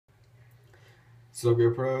So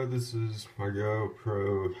GoPro, this is my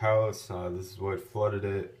GoPro house. This is what flooded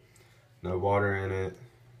it. No water in it.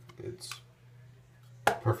 It's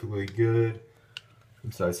perfectly good.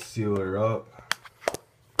 Once I seal her up.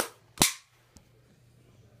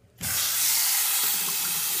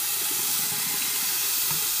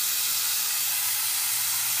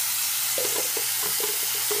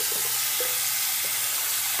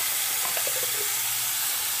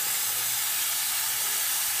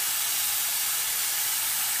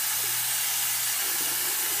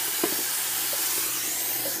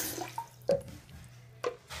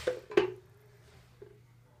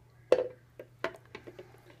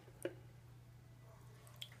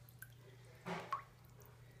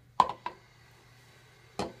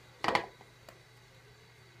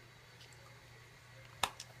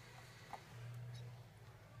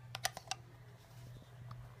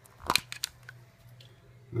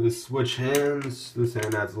 This switch hands. This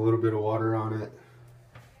hand has a little bit of water on it.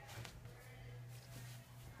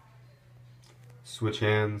 Switch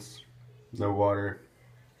hands, no water.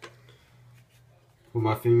 Put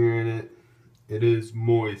my finger in it. It is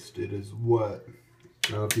moist. It is wet.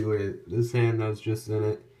 Now if you look at this hand that's just in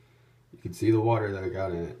it, you can see the water that I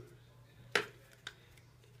got in it.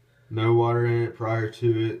 No water in it prior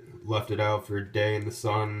to it. Left it out for a day in the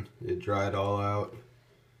sun. It dried all out.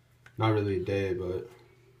 Not really a day, but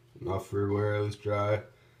enough for where it was dry.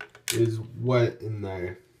 It is wet in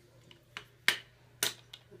there.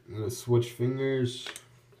 I'm gonna switch fingers.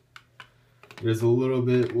 It is a little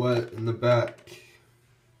bit wet in the back.